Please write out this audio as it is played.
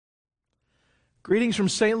Greetings from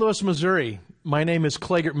St. Louis, Missouri. My name is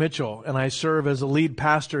Claggart Mitchell, and I serve as a lead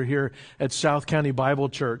pastor here at South County Bible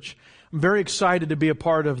Church. I'm very excited to be a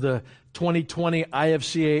part of the 2020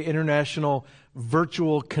 IFCA International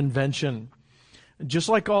Virtual Convention. Just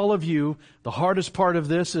like all of you, the hardest part of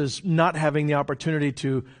this is not having the opportunity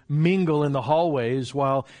to mingle in the hallways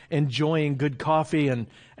while enjoying good coffee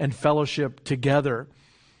and fellowship together.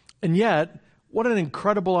 And yet, what an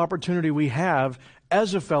incredible opportunity we have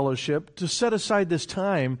as a fellowship to set aside this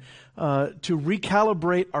time to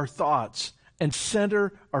recalibrate our thoughts and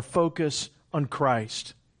center our focus on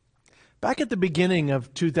Christ. Back at the beginning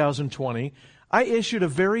of 2020, I issued a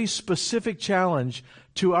very specific challenge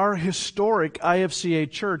to our historic IFCA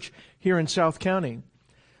church here in South County.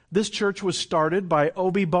 This church was started by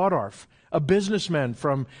Obi Bodorf, a businessman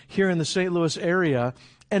from here in the St. Louis area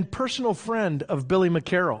and personal friend of Billy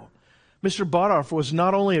McCarroll. Mr. Bodorf was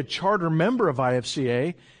not only a charter member of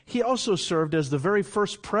IFCA, he also served as the very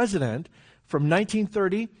first president from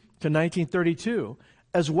 1930 to 1932,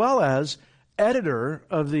 as well as editor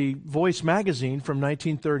of the Voice magazine from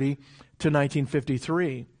 1930 to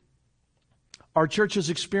 1953. Our church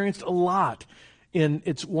has experienced a lot in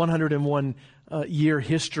its 101-year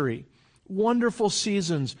history. Wonderful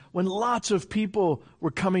seasons when lots of people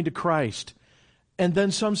were coming to Christ, and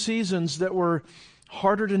then some seasons that were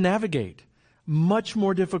harder to navigate, much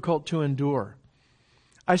more difficult to endure.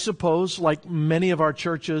 I suppose, like many of our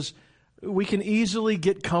churches, we can easily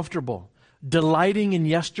get comfortable, delighting in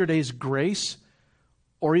yesterday's grace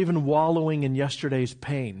or even wallowing in yesterday's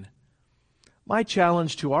pain. My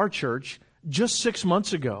challenge to our church just 6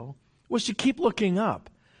 months ago was to keep looking up,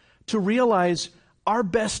 to realize our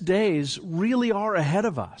best days really are ahead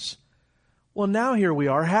of us. Well, now here we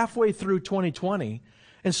are, halfway through 2020,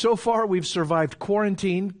 and so far we've survived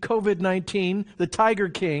quarantine, COVID-19, the Tiger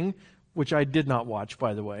King, which I did not watch,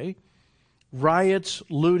 by the way, riots,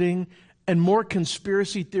 looting, and more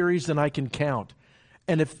conspiracy theories than I can count.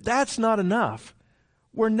 And if that's not enough,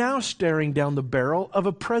 we're now staring down the barrel of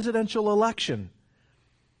a presidential election.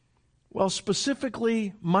 Well,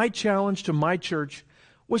 specifically, my challenge to my church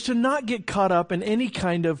was to not get caught up in any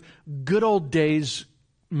kind of good old days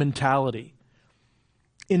mentality.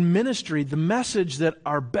 In ministry, the message that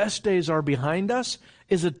our best days are behind us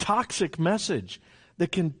is a toxic message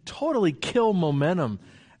that can totally kill momentum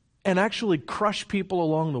and actually crush people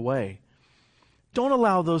along the way. Don't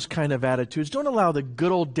allow those kind of attitudes. Don't allow the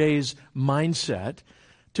good old days mindset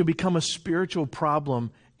to become a spiritual problem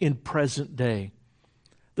in present day.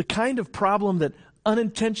 The kind of problem that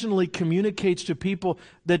unintentionally communicates to people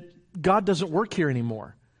that God doesn't work here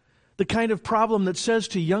anymore. The kind of problem that says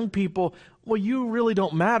to young people, well, you really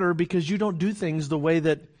don't matter because you don't do things the way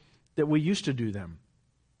that we used to do them.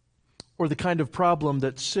 Or the kind of problem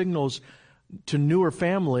that signals to newer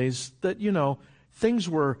families that, things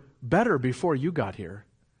were better before you got here.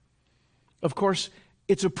 Of course,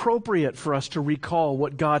 it's appropriate for us to recall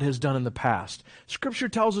what God has done in the past. Scripture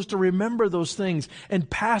tells us to remember those things and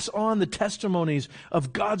pass on the testimonies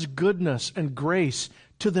of God's goodness and grace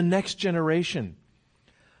to the next generation.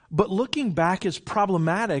 But looking back is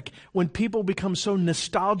problematic when people become so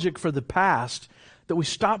nostalgic for the past that we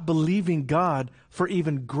stop believing God for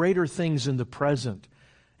even greater things in the present.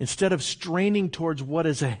 Instead of straining towards what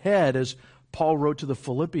is ahead, as Paul wrote to the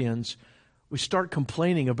Philippians, we start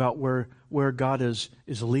complaining about where God is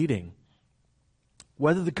leading.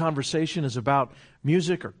 Whether the conversation is about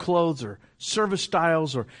music or clothes or service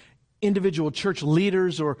styles or individual church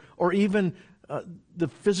leaders or even the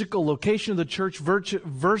physical location of the church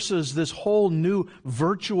versus this whole new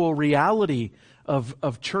virtual reality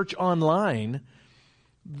of church online,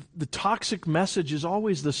 the toxic message is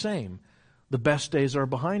always the same. The best days are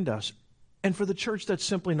behind us. And for the church, that's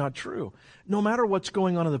simply not true. No matter what's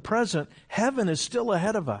going on in the present, heaven is still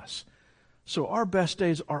ahead of us. So our best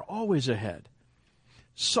days are always ahead.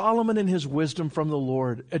 Solomon, in his wisdom from the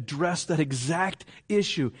Lord, addressed that exact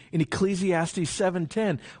issue in Ecclesiastes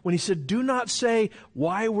 7:10 when he said, "Do not say,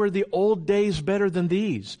 why were the old days better than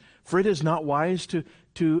these? For it is not wise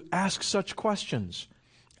to ask such questions."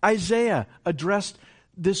 Isaiah addressed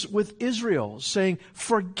this with Israel, saying,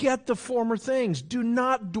 "Forget the former things. Do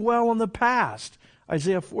not dwell on the past."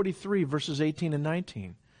 Isaiah 43, verses 18 and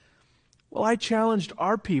 19. Well, I challenged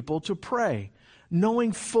our people to pray,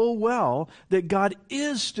 knowing full well that God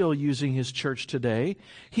is still using His church today.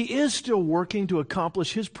 He is still working to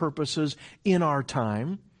accomplish His purposes in our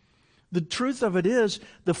time. The truth of it is,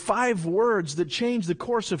 the 5 words that change the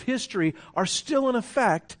course of history are still in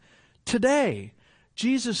effect today.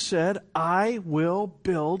 Jesus said, "I will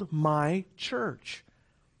build my church."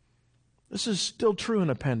 This is still true in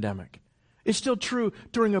a pandemic. It's still true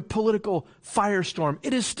during a political firestorm.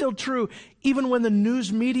 It is still true even when the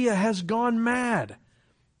news media has gone mad.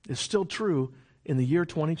 It's still true in the year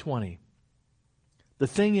 2020. The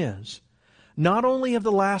thing is, not only have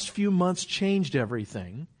the last few months changed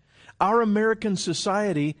everything, our American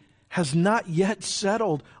society has not yet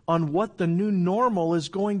settled on what the new normal is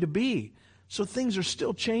going to be. So things are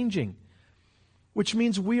still changing, which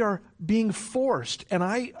means we are being forced. And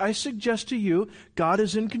I suggest to you, God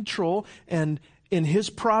is in control, and in His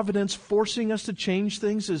providence, forcing us to change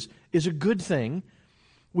things is a good thing.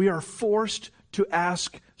 We are forced to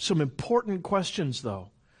ask some important questions, though.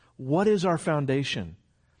 What is our foundation?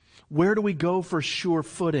 Where do we go for sure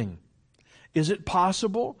footing? Is it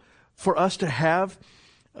possible for us to have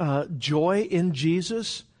joy in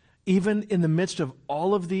Jesus, even in the midst of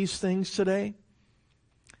all of these things today?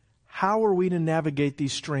 How are we to navigate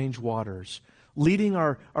these strange waters, leading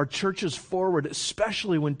our churches forward,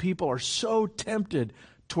 especially when people are so tempted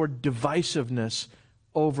toward divisiveness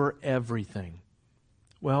over everything?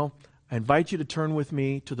 Well, I invite you to turn with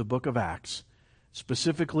me to the book of Acts,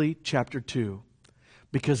 specifically chapter 2,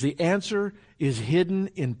 because the answer is hidden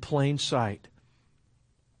in plain sight.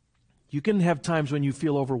 You can have times when you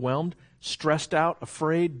feel overwhelmed, stressed out,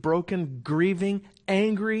 afraid, broken, grieving,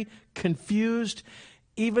 angry, confused,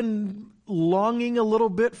 even longing a little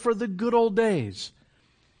bit for the good old days.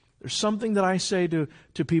 There's something that I say to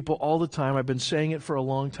people all the time. I've been saying it for a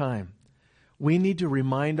long time. We need to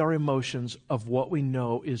remind our emotions of what we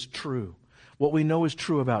know is true. What we know is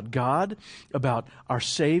true about God, about our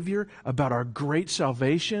Savior, about our great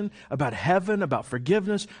salvation, about heaven, about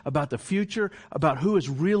forgiveness, about the future, about who is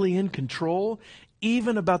really in control,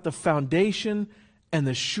 even about the foundation and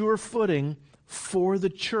the sure footing for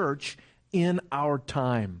the church in our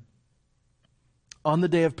time. On the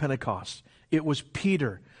day of Pentecost, it was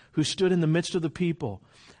Peter who stood in the midst of the people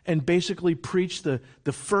and basically preached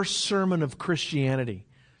the first sermon of Christianity.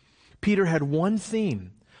 Peter had one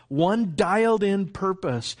theme, one dialed-in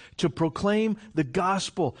purpose to proclaim the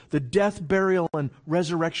gospel, the death, burial, and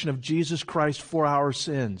resurrection of Jesus Christ for our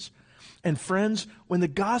sins. And friends, when the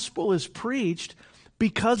gospel is preached,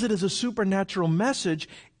 because it is a supernatural message,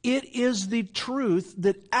 it is the truth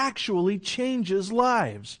that actually changes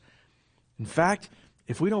lives. In fact,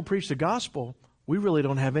 if we don't preach the gospel, we really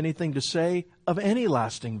don't have anything to say of any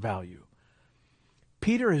lasting value.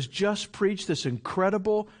 Peter has just preached this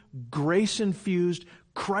incredible, grace-infused,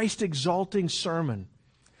 Christ-exalting sermon.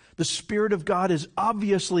 The Spirit of God is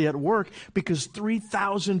obviously at work because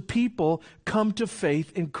 3,000 people come to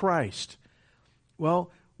faith in Christ.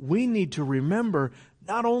 Well, we need to remember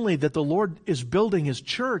not only that the Lord is building His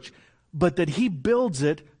church, but that He builds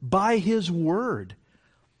it by His Word.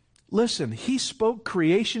 Listen, He spoke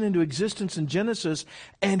creation into existence in Genesis,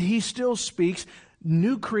 and He still speaks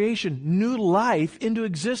new creation, new life into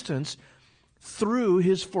existence through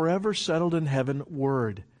His forever settled in heaven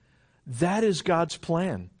Word. That is God's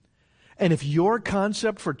plan. And if your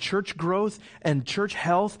concept for church growth and church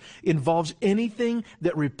health involves anything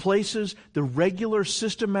that replaces the regular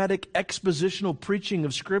systematic expositional preaching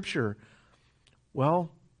of Scripture,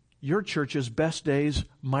 well, your church's best days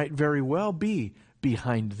might very well be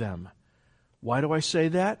behind them. Why do I say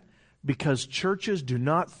that? Because churches do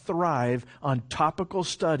not thrive on topical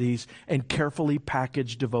studies and carefully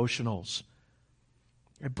packaged devotionals.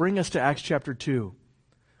 I bring us to Acts chapter 2.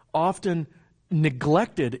 Often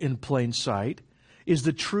neglected in plain sight is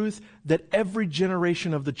the truth that every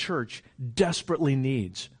generation of the church desperately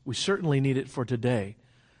needs. We certainly need it for today.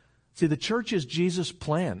 See, the church is Jesus'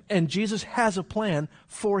 plan, and Jesus has a plan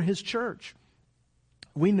for His church.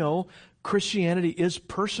 We know Christianity is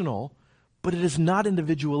personal, but it is not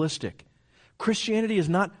individualistic. Christianity is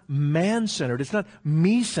not man-centered. It's not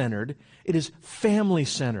me-centered. It is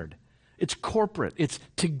family-centered. It's corporate. It's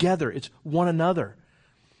together. It's one another.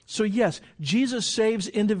 So yes, Jesus saves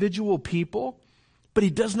individual people, but He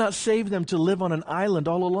does not save them to live on an island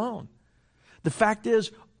all alone. The fact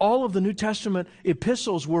is, all of the New Testament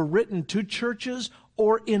epistles were written to churches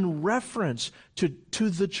or in reference to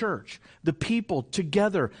the church, the people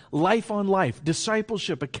together, life on life,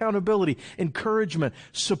 discipleship, accountability, encouragement,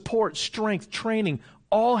 support, strength, training,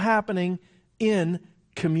 all happening in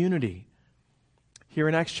community. Here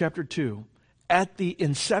in Acts chapter 2, at the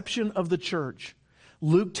inception of the church,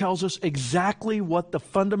 Luke tells us exactly what the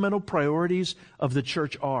fundamental priorities of the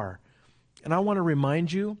church are. And I want to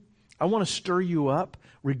remind you, I want to stir you up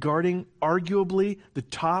regarding arguably the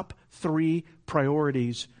top 3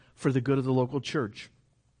 priorities for the good of the local church.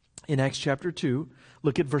 In Acts chapter 2,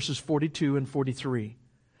 look at verses 42 and 43.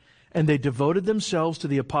 And they devoted themselves to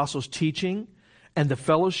the apostles' teaching and the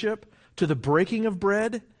fellowship, to the breaking of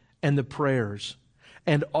bread and the prayers.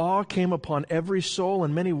 And awe came upon every soul,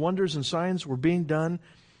 and many wonders and signs were being done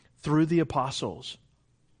through the apostles.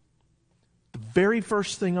 The very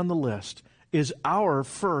first thing on the list is our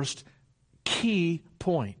first key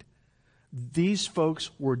point. These folks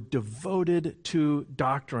were devoted to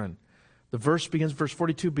doctrine. The verse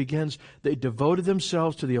 42 begins, they devoted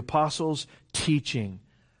themselves to the apostles' teaching.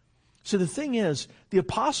 So the thing is, the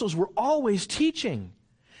apostles were always teaching.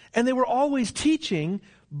 And they were always teaching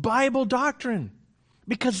Bible doctrine,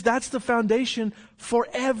 because that's the foundation for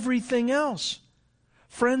everything else.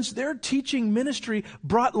 Friends, their teaching ministry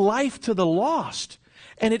brought life to the lost,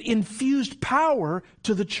 and it infused power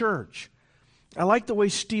to the church. I like the way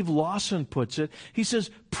Steve Lawson puts it. He says,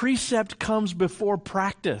 precept comes before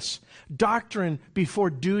practice, doctrine before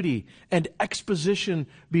duty, and exposition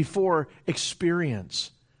before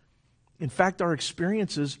experience. In fact, our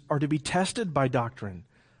experiences are to be tested by doctrine,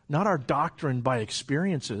 not our doctrine by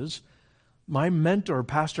experiences. My mentor,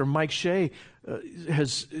 Pastor Mike Shea,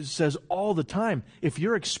 says all the time, if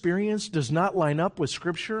your experience does not line up with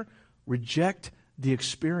Scripture, reject the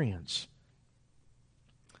experience.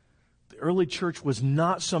 The early church was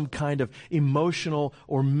not some kind of emotional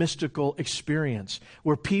or mystical experience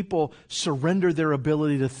where people surrender their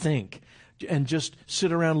ability to think and just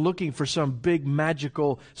sit around looking for some big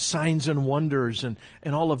magical signs and wonders and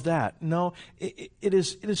all of that. No, it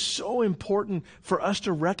is so important for us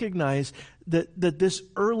to recognize that this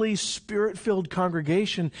early Spirit-filled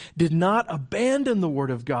congregation did not abandon the Word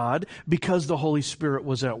of God because the Holy Spirit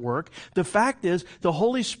was at work. The fact is, the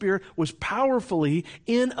Holy Spirit was powerfully,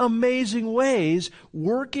 in amazing ways,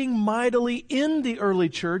 working mightily in the early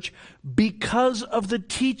church because of the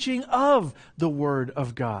teaching of the Word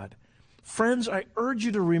of God. Friends, I urge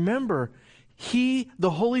you to remember, He,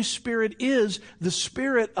 the Holy Spirit, is the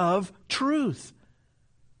Spirit of truth.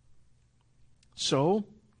 So,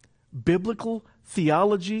 biblical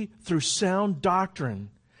theology through sound doctrine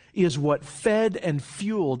is what fed and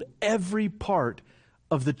fueled every part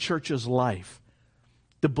of the church's life.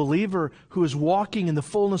 The believer who is walking in the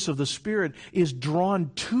fullness of the Spirit is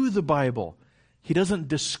drawn to the Bible. He doesn't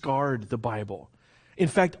discard the Bible. In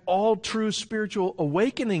fact, all true spiritual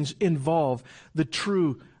awakenings involve the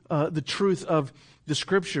truth of the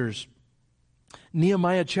Scriptures.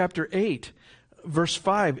 Nehemiah chapter 8, verse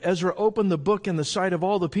 5, Ezra opened the book in the sight of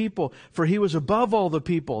all the people, for he was above all the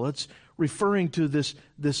people. That's referring to this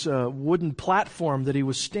wooden platform that he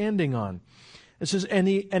was standing on. It says,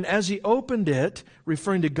 and as he opened it,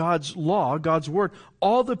 referring to God's law, God's word,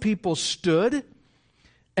 all the people stood,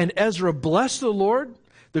 and Ezra blessed the Lord,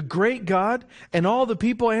 the great God, and all the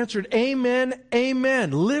people answered, Amen,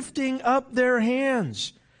 Amen, lifting up their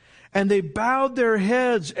hands. And they bowed their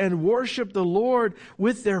heads and worshiped the Lord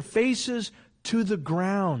with their faces to the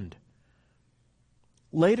ground.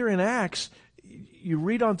 Later in Acts, you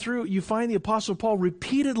read on through, you find the Apostle Paul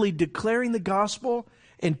repeatedly declaring the gospel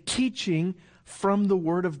and teaching from the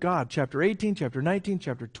Word of God. Chapter 18, chapter 19,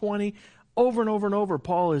 chapter 20, over and over and over,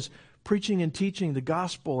 Paul is preaching and teaching the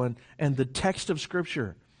gospel and the text of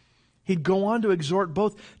Scripture. He'd go on to exhort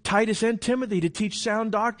both Titus and Timothy to teach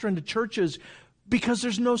sound doctrine to churches because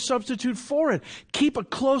there's no substitute for it. Keep a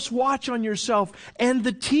close watch on yourself and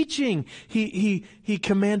the teaching. He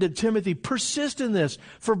commanded Timothy, persist in this,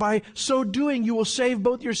 for by so doing you will save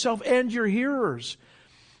both yourself and your hearers.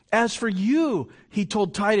 As for you, he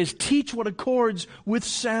told Titus, teach what accords with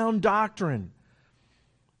sound doctrine.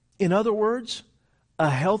 In other words, a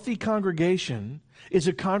healthy congregation is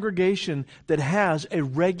a congregation that has a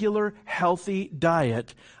regular, healthy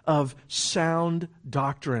diet of sound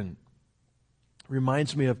doctrine.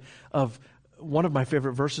 Reminds me of one of my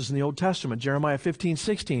favorite verses in the Old Testament, Jeremiah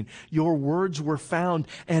 15:16. Your words were found,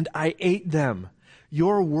 and I ate them.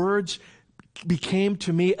 Your words became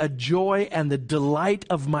to me a joy and the delight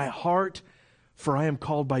of my heart, for I am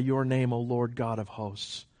called by your name, O Lord God of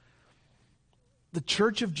hosts. The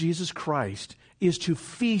Church of Jesus Christ is to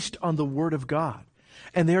feast on the Word of God,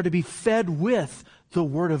 and they are to be fed with the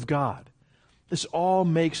Word of God. This all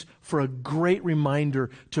makes for a great reminder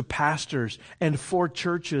to pastors and for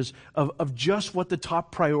churches of just what the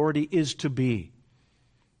top priority is to be.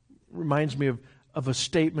 Reminds me of a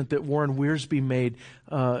statement that Warren Wiersbe made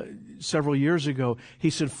several years ago. He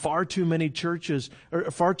said, far too many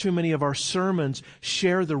of our sermons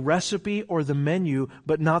share the recipe or the menu,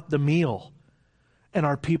 but not the meal. And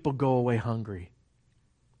our people go away hungry.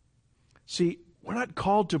 See, we're not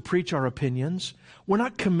called to preach our opinions. We're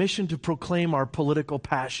not commissioned to proclaim our political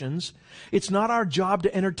passions. It's not our job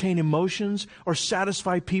to entertain emotions or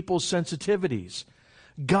satisfy people's sensitivities.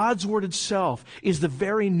 God's Word itself is the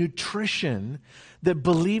very nutrition that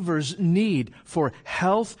believers need for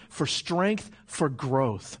health, for strength, for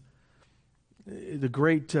growth. The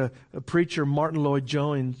great preacher Martin Lloyd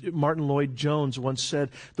Jones once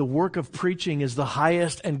said, "The work of preaching is the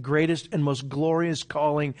highest and greatest and most glorious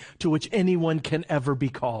calling to which anyone can ever be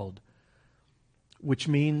called." Which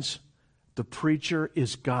means the preacher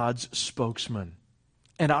is God's spokesman.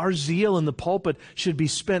 And our zeal in the pulpit should be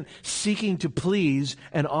spent seeking to please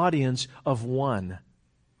an audience of one.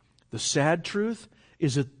 The sad truth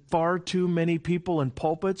is that far too many people in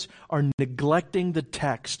pulpits are neglecting the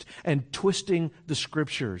text and twisting the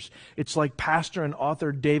Scriptures. It's like pastor and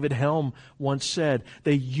author David Helm once said,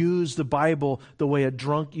 they use the Bible the way a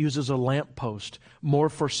drunk uses a lamppost, more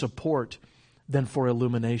for support than for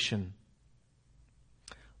illumination.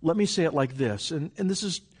 Let me say it like this, and this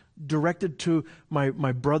is directed to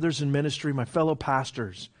my brothers in ministry, my fellow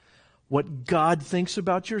pastors. What God thinks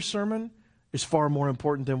about your sermon is far more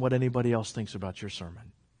important than what anybody else thinks about your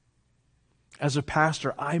sermon. As a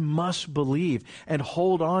pastor, I must believe and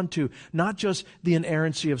hold on to not just the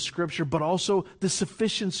inerrancy of Scripture, but also the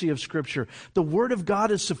sufficiency of Scripture. The Word of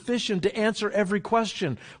God is sufficient to answer every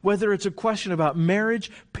question, whether it's a question about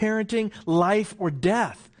marriage, parenting, life, or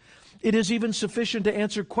death. It is even sufficient to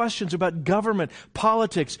answer questions about government,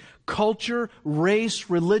 politics, culture, race,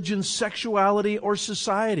 religion, sexuality, or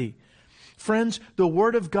society. Friends, the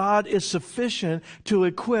Word of God is sufficient to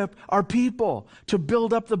equip our people, to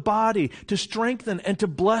build up the body, to strengthen and to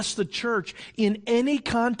bless the church in any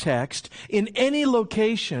context, in any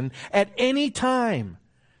location, at any time.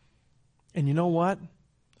 And you know what?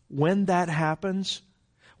 When that happens,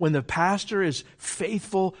 when the pastor is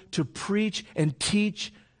faithful to preach and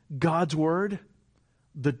teach God's Word,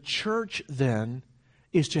 the church then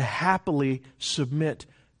is to happily submit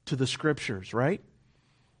to the Scriptures, right?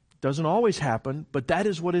 Doesn't always happen, but that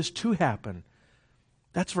is what is to happen.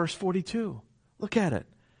 That's verse 42. Look at it.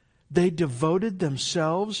 They devoted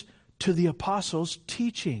themselves to the apostles'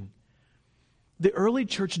 teaching. The early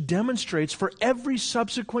church demonstrates for every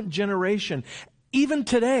subsequent generation, even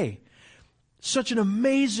today, such an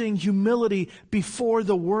amazing humility before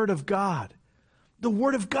the Word of God. The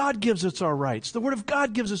Word of God gives us our rights. The Word of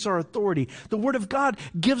God gives us our authority. The Word of God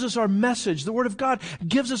gives us our message. The Word of God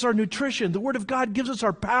gives us our nutrition. The Word of God gives us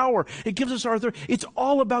our power. It gives us our authority. It's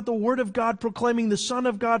all about the Word of God proclaiming the Son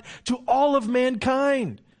of God to all of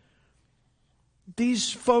mankind.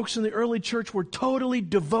 These folks in the early church were totally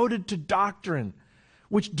devoted to doctrine,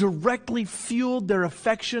 which directly fueled their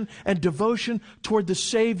affection and devotion toward the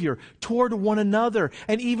Savior, toward one another,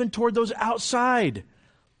 and even toward those outside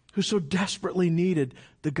who so desperately needed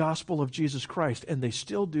the gospel of Jesus Christ, and they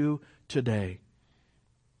still do today.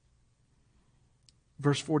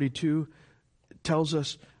 Verse 42 tells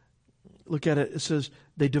us, look at it, it says,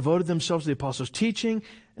 they devoted themselves to the apostles' teaching,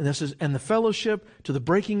 and this is, and the fellowship, to the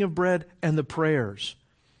breaking of bread, and the prayers.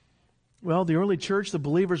 Well, the early church, the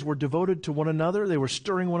believers were devoted to one another. They were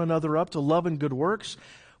stirring one another up to love and good works,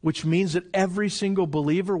 which means that every single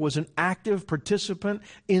believer was an active participant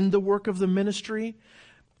in the work of the ministry.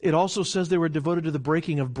 It also says they were devoted to the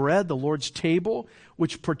breaking of bread, the Lord's table,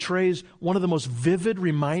 which portrays one of the most vivid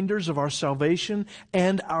reminders of our salvation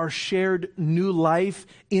and our shared new life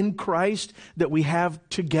in Christ that we have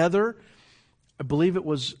together. I believe it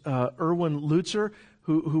was Erwin Lutzer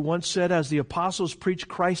who once said, as the apostles preached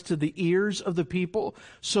Christ to the ears of the people,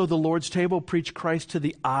 so the Lord's table preached Christ to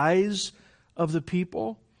the eyes of the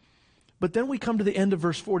people. But then we come to the end of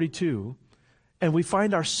verse 42, and we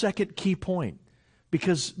find our second key point.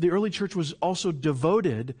 Because the early church was also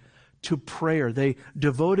devoted to prayer. They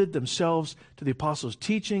devoted themselves to the apostles'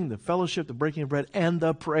 teaching, the fellowship, the breaking of bread, and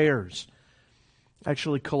the prayers.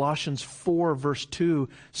 Actually, Colossians 4, verse 2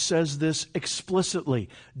 says this explicitly.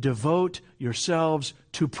 Devote yourselves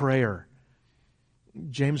to prayer.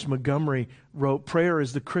 James Montgomery wrote, prayer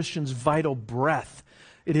is the Christian's vital breath.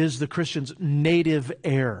 It is the Christian's native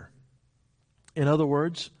air. In other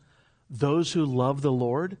words, those who love the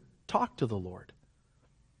Lord talk to the Lord.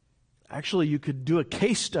 Actually, you could do a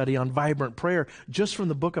case study on vibrant prayer just from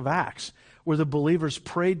the book of Acts, where the believers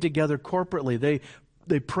prayed together corporately.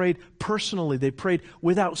 They prayed personally. They prayed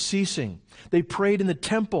without ceasing. They prayed in the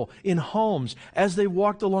temple, in homes, as they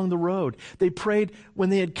walked along the road. They prayed when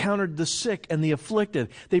they encountered the sick and the afflicted.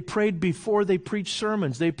 They prayed before they preached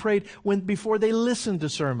sermons. They prayed before they listened to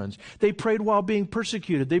sermons. They prayed while being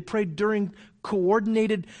persecuted. They prayed during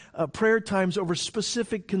coordinated prayer times over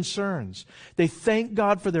specific concerns. They thanked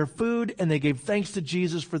God for their food, and they gave thanks to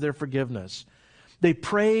Jesus for their forgiveness. They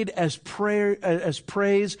prayed as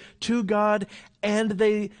praise to God, and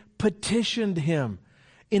they petitioned Him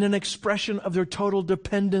in an expression of their total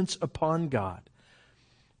dependence upon God.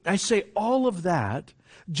 I say all of that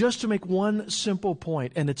just to make one simple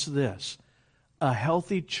point, and it's this. A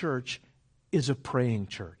healthy church is a praying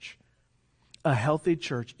church. A healthy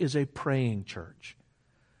church is a praying church.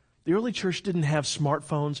 The early church didn't have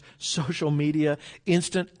smartphones, social media,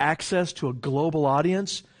 instant access to a global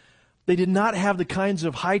audience. They did not have the kinds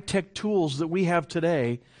of high-tech tools that we have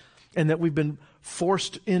today and that we've been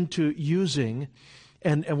forced into using,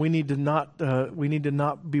 and we need to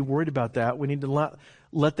not be worried about that. We need to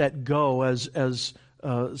let that go as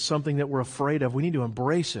something that we're afraid of. We need to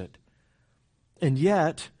embrace it. And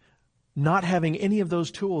yet, not having any of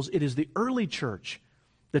those tools, it is the early church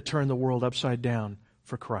that turned the world upside down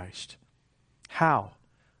for Christ. How?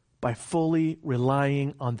 By fully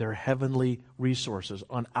relying on their heavenly resources,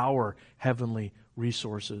 on our heavenly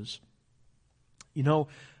resources. You know,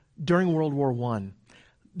 during World War I,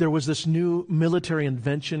 there was this new military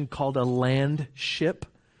invention called a land ship.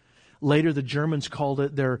 Later, the Germans called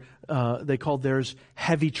theirs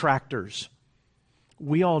heavy tractors.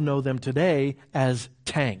 We all know them today as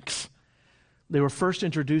tanks. They were first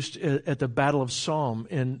introduced at the Battle of Somme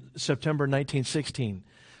in September 1916.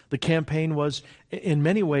 The campaign was, in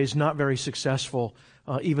many ways, not very successful,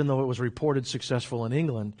 even though it was reported successful in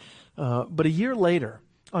England. But a year later,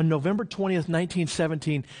 on November 20th,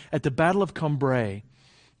 1917, at the Battle of Cambrai,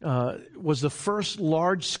 was the first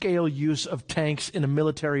large-scale use of tanks in a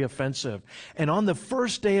military offensive. And on the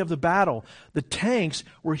first day of the battle, the tanks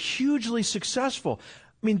were hugely successful.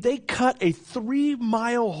 I mean, they cut a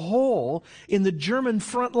 3-mile hole in the German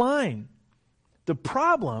front line. The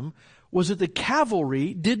problem was that the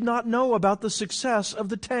cavalry did not know about the success of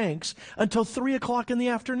the tanks until 3 o'clock in the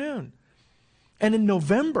afternoon. And in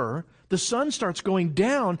November, the sun starts going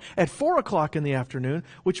down at 4 o'clock in the afternoon,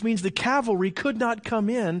 which means the cavalry could not come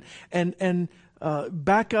in and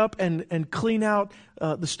back up and clean out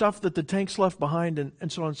the stuff that the tanks left behind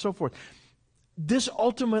and so on and so forth. This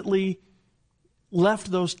ultimately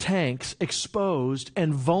left those tanks exposed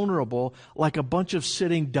and vulnerable like a bunch of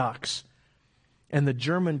sitting ducks. And the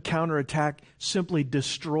German counterattack simply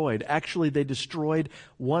destroyed. Actually, they destroyed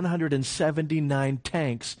 179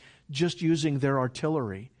 tanks just using their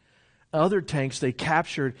artillery. Other tanks they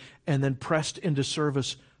captured and then pressed into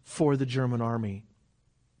service for the German army.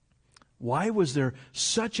 Why was there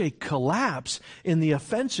such a collapse in the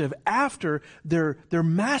offensive after their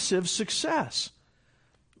massive success?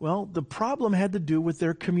 Well, the problem had to do with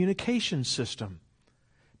their communication system.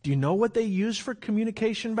 Do you know what they used for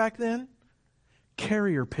communication back then?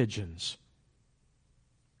 Carrier pigeons.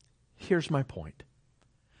 Here's my point.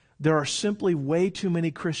 There are simply way too many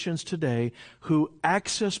Christians today who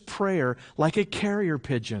access prayer like a carrier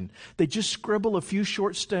pigeon. They just scribble a few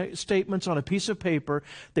short statements on a piece of paper,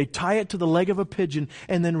 they tie it to the leg of a pigeon,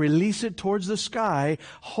 and then release it towards the sky,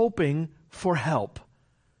 hoping for help.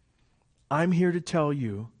 I'm here to tell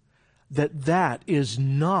you that that is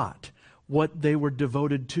not what they were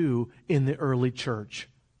devoted to in the early church.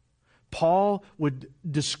 Paul would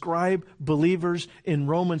describe believers in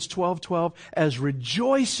Romans 12:12 as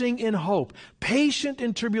rejoicing in hope, patient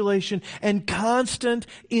in tribulation, and constant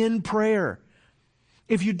in prayer.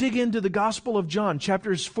 If you dig into the Gospel of John,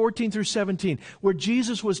 chapters 14 through 17, where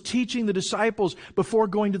Jesus was teaching the disciples before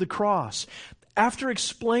going to the cross, after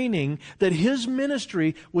explaining that his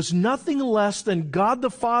ministry was nothing less than God the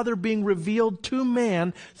Father being revealed to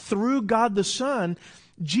man through God the Son,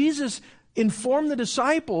 Jesus informed the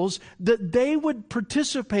disciples that they would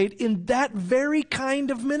participate in that very kind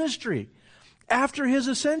of ministry after his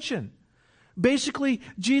ascension. Basically,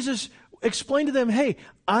 Jesus explained to them, hey,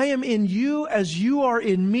 I am in you as you are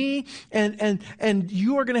in me, and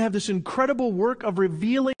you are going to have this incredible work of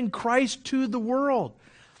revealing Christ to the world.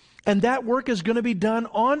 And that work is going to be done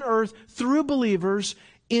on earth through believers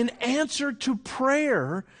in answer to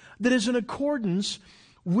prayer that is in accordance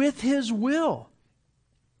with his will.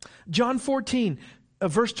 John 14,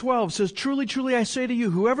 verse 12 says, truly, truly, I say to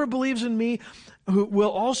you, whoever believes in me who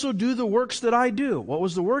will also do the works that I do. What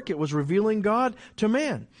was the work? It was revealing God to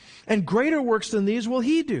man. And greater works than these will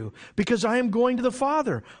he do, because I am going to the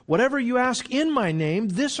Father. Whatever you ask in my name,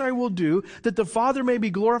 this I will do, that the Father may be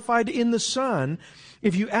glorified in the Son.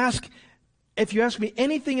 If you ask me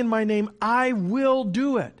anything in my name, I will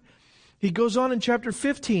do it. He goes on in chapter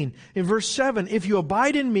 15, in verse 7, if you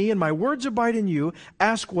abide in me and my words abide in you,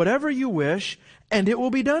 ask whatever you wish, and it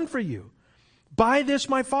will be done for you. By this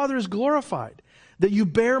my Father is glorified, that you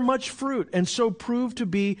bear much fruit, and so prove to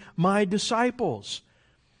be my disciples.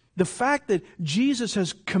 The fact that Jesus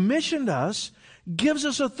has commissioned us gives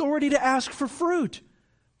us authority to ask for fruit.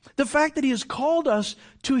 The fact that He has called us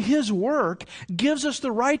to His work gives us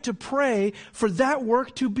the right to pray for that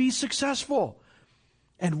work to be successful.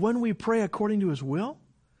 And when we pray according to His will,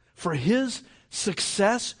 for His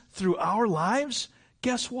success through our lives,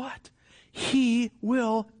 guess what? He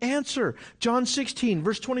will answer. John 16,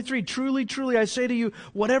 verse 23, truly, truly, I say to you,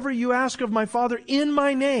 whatever you ask of my Father in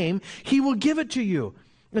my name, He will give it to you.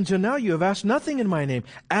 Until now you have asked nothing in my name.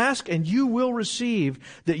 Ask and you will receive,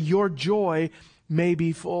 that your joy may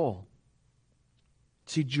be full.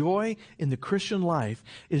 See, joy in the Christian life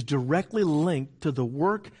is directly linked to the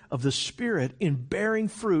work of the Spirit in bearing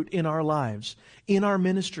fruit in our lives, in our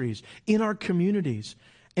ministries, in our communities.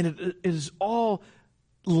 And it is all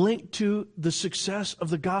linked to the success of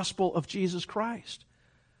the gospel of Jesus Christ.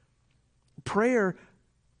 Prayer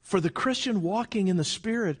for the Christian walking in the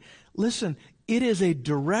Spirit, listen, it is a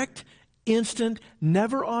direct, instant,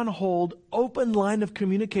 never on hold, open line of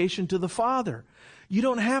communication to the Father. You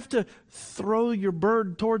don't have to throw your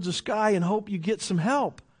bird towards the sky and hope you get some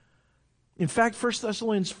help. In fact, 1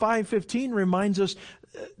 Thessalonians 5:15 reminds us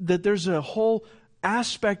that there's a whole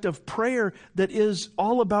aspect of prayer that is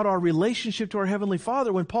all about our relationship to our Heavenly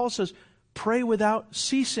Father when Paul says, pray without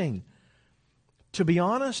ceasing. To be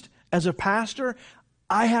honest, as a pastor,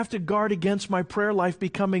 I have to guard against my prayer life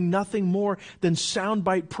becoming nothing more than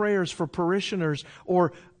soundbite prayers for parishioners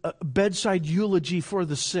or bedside eulogy for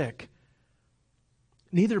the sick.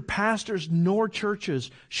 Neither pastors nor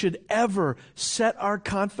churches should ever set our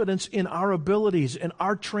confidence in our abilities and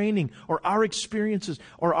our training or our experiences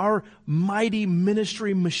or our mighty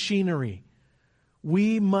ministry machinery.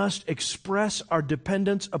 We must express our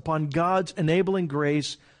dependence upon God's enabling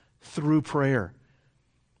grace through prayer.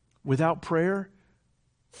 Without prayer,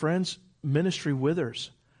 friends, ministry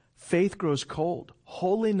withers. Faith grows cold.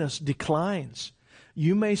 Holiness declines.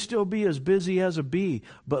 You may still be as busy as a bee,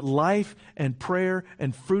 but life and prayer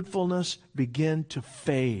and fruitfulness begin to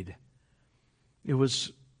fade. It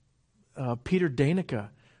was Peter Danica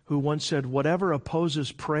who once said, whatever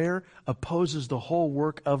opposes prayer opposes the whole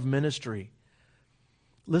work of ministry.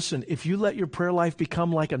 Listen, if you let your prayer life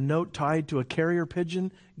become like a note tied to a carrier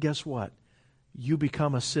pigeon, guess what? You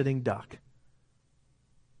become a sitting duck.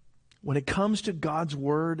 When it comes to God's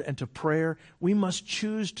Word and to prayer, we must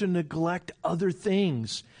choose to neglect other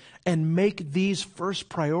things and make these first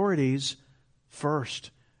priorities first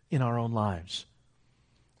in our own lives.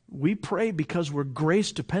 We pray because we're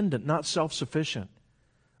grace dependent, not self-sufficient.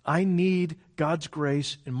 I need God's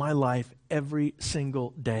grace in my life every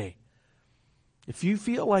single day. If you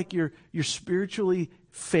feel like you're spiritually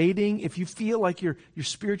fading, if you feel like you're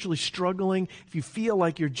spiritually struggling, if you feel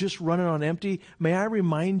like you're just running on empty, may I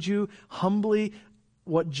remind you humbly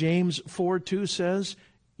what James 4:2 says?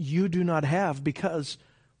 You do not have because,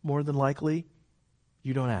 more than likely,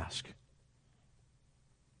 you don't ask.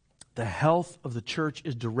 The health of the church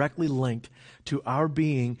is directly linked to our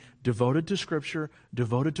being devoted to Scripture,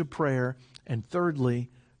 devoted to prayer, and thirdly,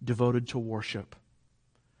 devoted to worship.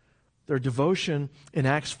 Their devotion in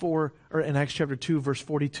Acts chapter 2, verse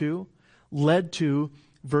 42, led to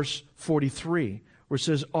verse 43, where it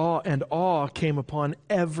says, awe came upon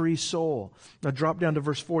every soul. Now drop down to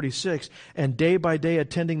verse 46. And day by day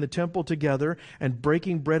attending the temple together and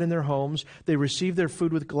breaking bread in their homes, they received their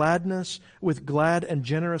food with gladness, with glad and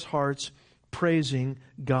generous hearts, praising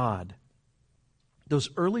God. Those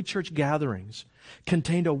early church gatherings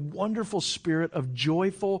contained a wonderful spirit of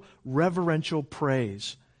joyful, reverential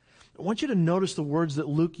praise. I want you to notice the words that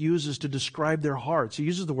Luke uses to describe their hearts. He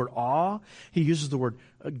uses the word awe. He uses the word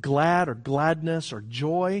glad or gladness or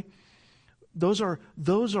joy. Those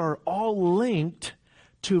are all linked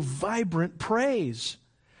to vibrant praise.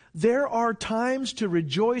 There are times to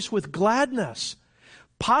rejoice with gladness,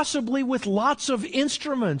 possibly with lots of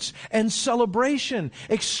instruments and celebration,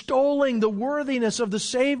 extolling the worthiness of the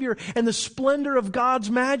Savior and the splendor of God's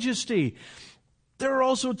majesty. There are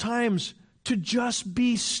also times to just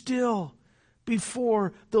be still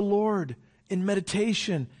before the Lord in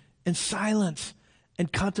meditation and silence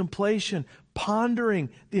and contemplation, pondering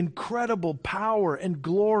the incredible power and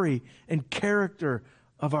glory and character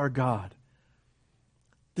of our God.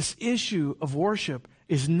 This issue of worship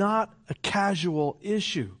is not a casual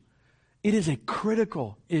issue. It is a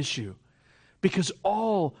critical issue because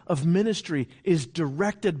all of ministry is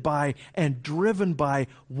directed by and driven by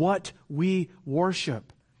what we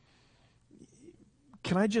worship.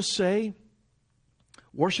 Can I just say,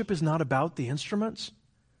 worship is not about the instruments.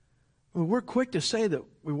 I mean, we're quick to say that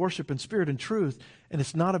we worship in spirit and truth, and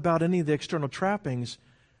it's not about any of the external trappings,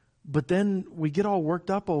 but then we get all worked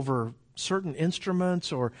up over certain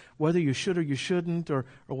instruments or whether you should or you shouldn't or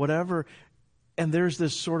whatever. And there's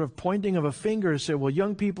this sort of pointing of a finger to say, well,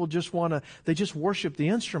 young people they just worship the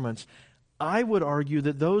instruments. I would argue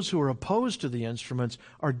that those who are opposed to the instruments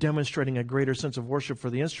are demonstrating a greater sense of worship for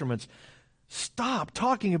the instruments. Stop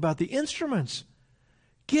talking about the instruments.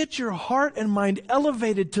 Get your heart and mind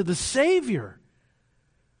elevated to the Savior.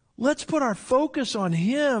 Let's put our focus on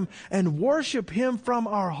Him and worship Him from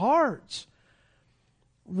our hearts.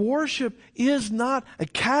 Worship is not a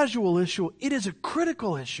casual issue. It is a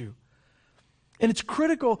critical issue. And it's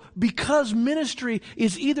critical because ministry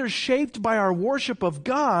is either shaped by our worship of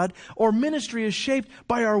God or ministry is shaped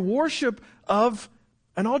by our worship of,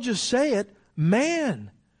 and I'll just say it, man.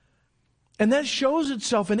 And that shows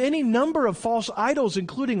itself in any number of false idols,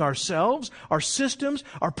 including ourselves, our systems,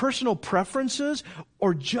 our personal preferences,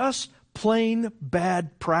 or just plain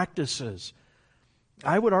bad practices.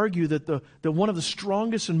 I would argue that that one of the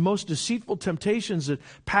strongest and most deceitful temptations that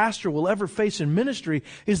pastor will ever face in ministry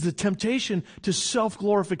is the temptation to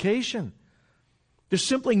self-glorification. There's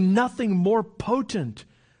simply nothing more potent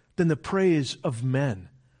than the praise of men,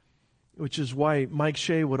 which is why Mike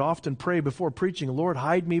Shea would often pray before preaching, Lord,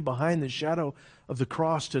 hide me behind the shadow of the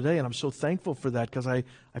cross today. And I'm so thankful for that because I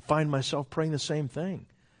find myself praying the same thing.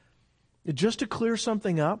 Just to clear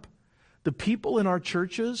something up, the people in our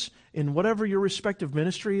churches, in whatever your respective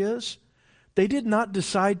ministry is, they did not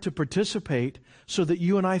decide to participate so that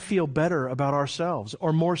you and I feel better about ourselves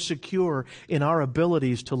or more secure in our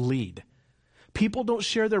abilities to lead. People don't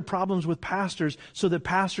share their problems with pastors so that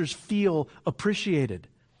pastors feel appreciated.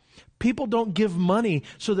 People don't give money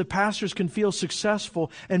so that pastors can feel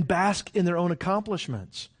successful and bask in their own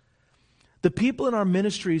accomplishments. The people in our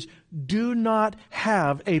ministries do not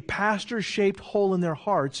have a pastor-shaped hole in their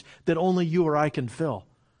hearts that only you or I can fill.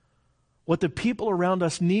 What the people around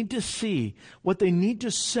us need to see, what they need to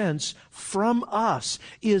sense from us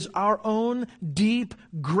is our own deep,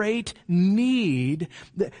 great need.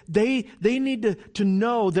 They need to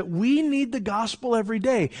know that we need the gospel every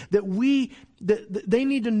day, that they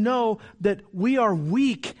need to know that we are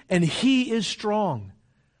weak and He is strong.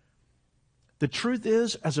 The truth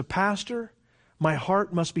is, as a pastor, my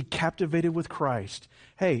heart must be captivated with Christ.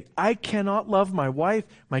 Hey, I cannot love my wife,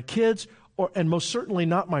 my kids, and most certainly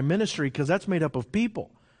not my ministry, because that's made up of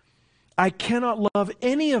people. I cannot love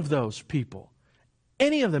any of those people,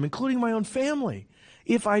 any of them, including my own family,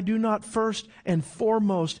 if I do not first and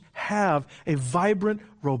foremost have a vibrant,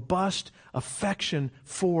 robust affection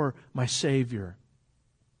for my Savior.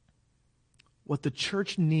 What the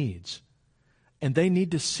church needs, and they need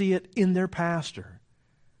to see it in their pastor,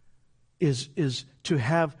 is to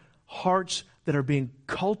have hearts that are being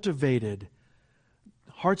cultivated,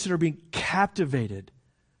 hearts that are being captivated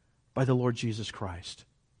by the Lord Jesus Christ.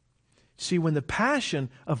 See, when the passion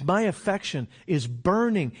of my affection is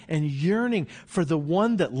burning and yearning for the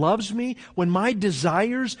one that loves me, when my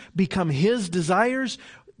desires become His desires,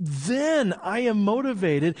 then I am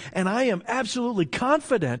motivated and I am absolutely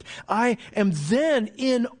confident. I am then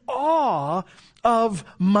in awe of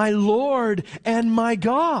my Lord and my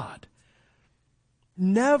God.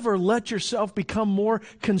 Never let yourself become more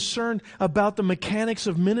concerned about the mechanics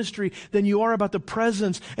of ministry than you are about the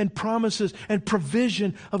presence and promises and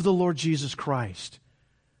provision of the Lord Jesus Christ.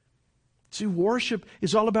 See, worship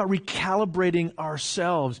is all about recalibrating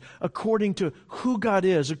ourselves according to who God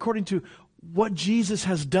is, according to what Jesus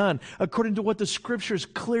has done, according to what the Scriptures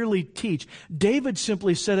clearly teach. David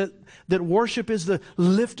simply said it, that worship is the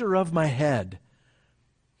lifter of my head.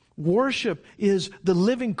 Worship is the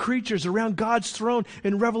living creatures around God's throne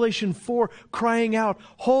in Revelation 4 crying out,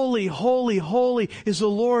 Holy, holy, holy is the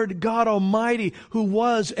Lord God Almighty who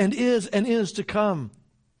was and is to come.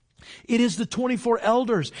 It is the 24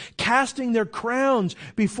 elders casting their crowns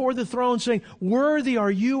before the throne saying, Worthy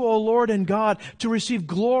are you, O Lord and God, to receive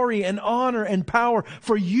glory and honor and power,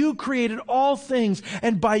 for you created all things,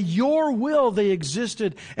 and by your will they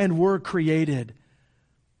existed and were created.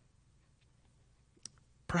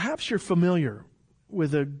 Perhaps you're familiar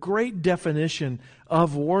with a great definition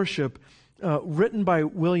of worship written by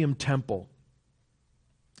William Temple.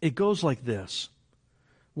 It goes like this.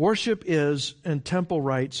 Worship is, and Temple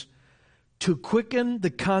writes, to quicken the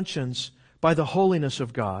conscience by the holiness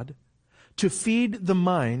of God, to feed the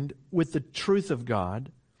mind with the truth of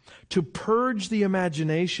God, to purge the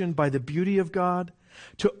imagination by the beauty of God,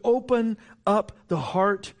 to open up the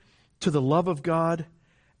heart to the love of God,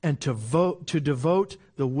 and to devote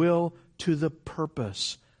the will to the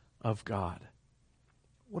purpose of God.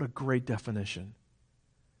 What a great definition.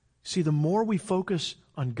 See, the more we focus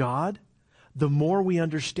on God, the more we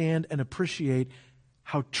understand and appreciate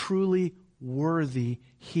how truly worthy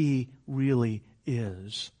He really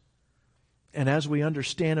is. And as we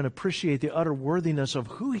understand and appreciate the utter worthiness of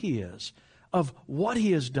who He is, of what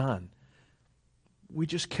He has done, we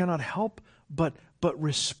just cannot help but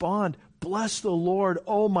respond. Bless the Lord,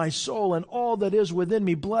 O my soul, and all that is within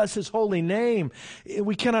me. Bless His holy name.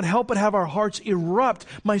 We cannot help but have our hearts erupt.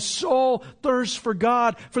 My soul thirsts for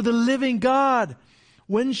God, for the living God.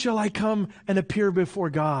 When shall I come and appear before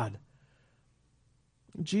God?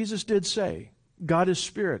 Jesus did say, God is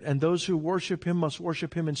spirit, and those who worship Him must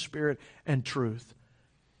worship Him in spirit and truth.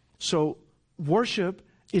 So worship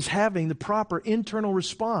is having the proper internal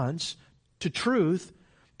response to truth,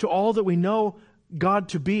 to all that we know God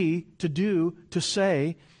to be, to do, to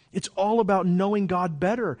say. It's all about knowing God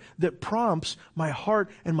better that prompts my heart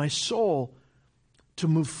and my soul to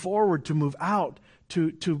move forward, to move out,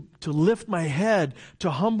 to lift my head, to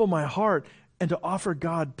humble my heart, and to offer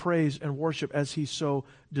God praise and worship as He so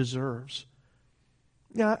deserves.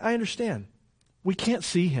 Yeah, I understand. We can't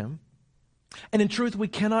see Him. And in truth, we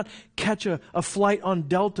cannot catch a flight on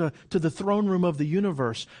Delta to the throne room of the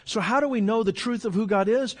universe. So how do we know the truth of who God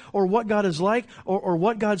is, or what God is like, or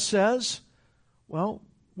what God says? Well,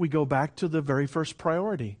 we go back to the very first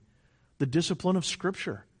priority, the discipline of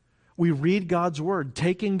Scripture. We read God's Word,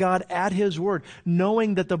 taking God at His word,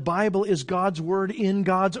 knowing that the Bible is God's Word in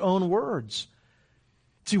God's own words.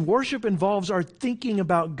 See, worship involves our thinking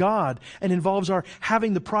about God and involves our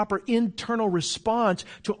having the proper internal response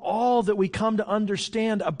to all that we come to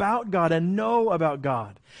understand about God and know about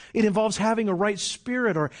God. It involves having a right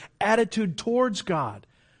spirit or attitude towards God.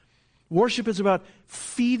 Worship is about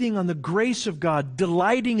feeding on the grace of God,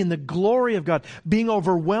 delighting in the glory of God, being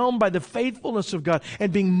overwhelmed by the faithfulness of God,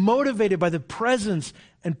 and being motivated by the presence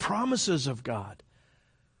and promises of God.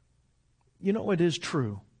 You know, it is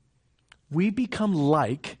true. We become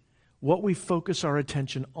like what we focus our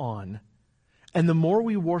attention on. And the more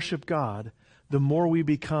we worship God, the more we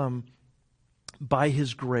become, by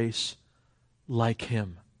His grace, like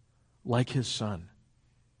Him, like His Son.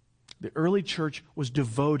 The early church was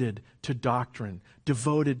devoted to doctrine,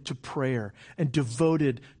 devoted to prayer, and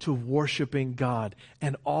devoted to worshiping God.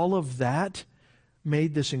 And all of that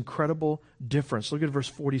made this incredible difference. Look at verse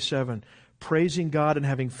 47. Praising God and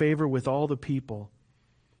having favor with all the people.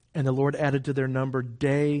 And the Lord added to their number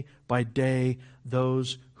day by day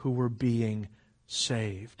those who were being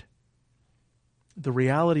saved. The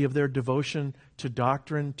reality of their devotion to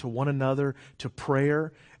doctrine, to one another, to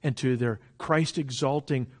prayer, and to their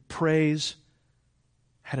Christ-exalting praise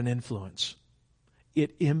had an influence.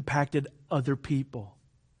 It impacted other people.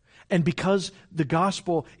 And because the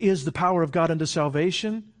gospel is the power of God unto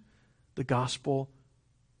salvation, the gospel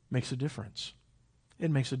makes a difference.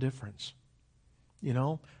 It makes a difference. You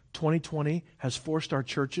know, 2020 has forced our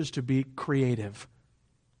churches to be creative.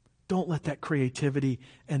 Don't let that creativity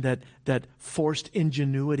and that forced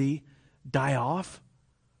ingenuity die off.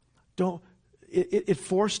 It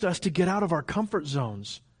forced us to get out of our comfort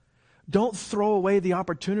zones. Don't throw away the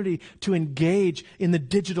opportunity to engage in the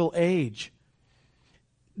digital age.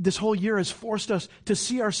 This whole year has forced us to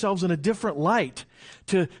see ourselves in a different light,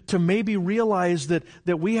 to maybe realize that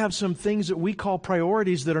we have some things that we call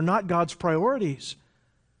priorities that are not God's priorities.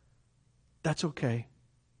 That's okay.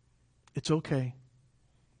 It's okay.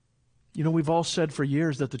 You know, we've all said for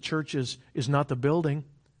years that the church is not the building.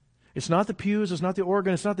 It's not the pews, it's not the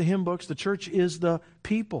organ, it's not the hymn books. The church is the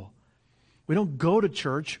people. We don't go to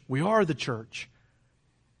church, we are the church.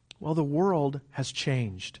 Well, the world has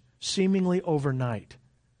changed, seemingly overnight.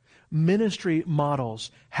 Ministry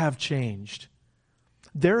models have changed.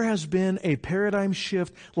 There has been a paradigm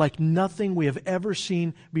shift like nothing we have ever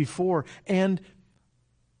seen before. And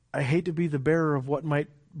I hate to be the bearer of what might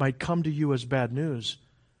come to you as bad news,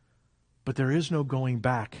 but there is no going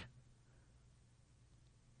back.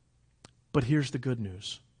 But here's the good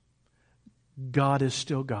news. God is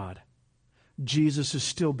still God. Jesus is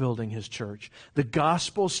still building His church. The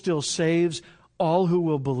gospel still saves all who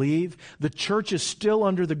will believe. The church is still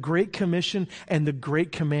under the Great Commission and the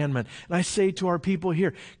Great Commandment. And I say to our people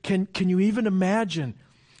here, can you even imagine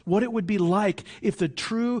what it would be like if the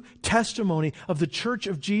true testimony of the Church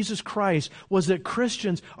of Jesus Christ was that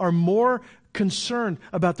Christians are more concerned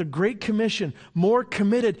about the Great Commission, more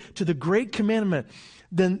committed to the Great Commandment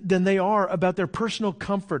than they are about their personal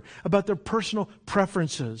comfort, about their personal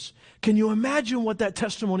preferences. Can you imagine what that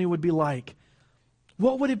testimony would be like?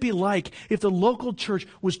 What would it be like if the local church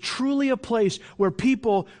was truly a place where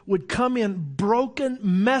people would come in broken,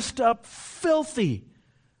 messed up, filthy,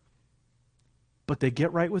 but they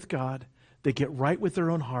get right with God, they get right with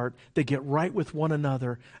their own heart, they get right with one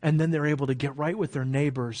another, and then they're able to get right with their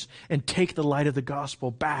neighbors and take the light of the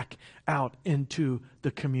gospel back out into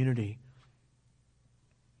the community.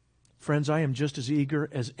 Friends, I am just as eager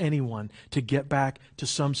as anyone to get back to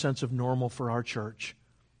some sense of normal for our church.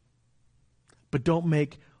 But don't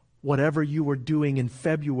make whatever you were doing in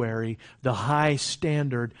February the high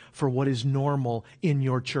standard for what is normal in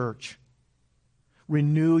your church.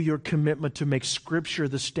 Renew your commitment to make Scripture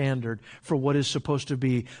the standard for what is supposed to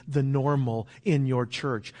be the normal in your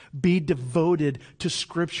church. Be devoted to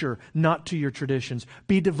Scripture, not to your traditions.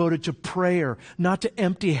 Be devoted to prayer, not to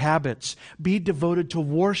empty habits. Be devoted to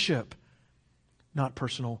worship, not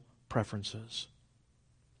personal preferences.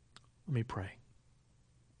 Let me pray.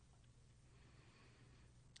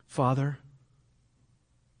 Father,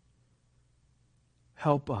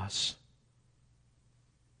 help us.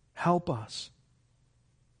 Help us.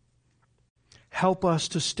 Help us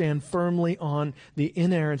to stand firmly on the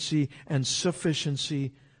inerrancy and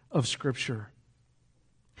sufficiency of Scripture.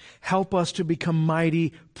 Help us to become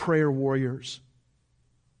mighty prayer warriors.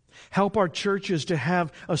 Help our churches to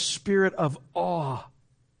have a spirit of awe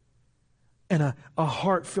and a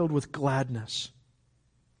heart filled with gladness.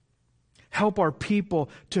 Help our people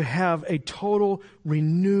to have a total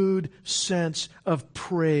renewed sense of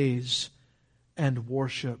praise and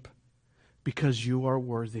worship because you are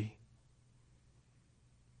worthy.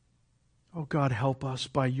 Oh God, help us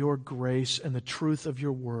by your grace and the truth of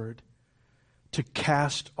your word to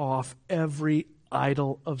cast off every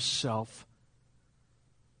idol of self.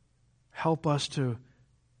 Help us to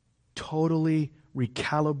totally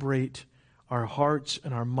recalibrate our hearts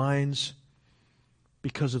and our minds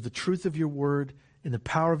because of the truth of your word, in the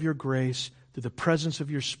power of your grace, through the presence of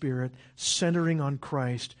your Spirit, centering on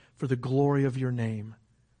Christ for the glory of your name.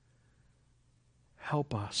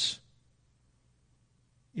 Help us.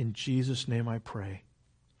 In Jesus' name I pray.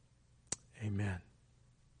 Amen.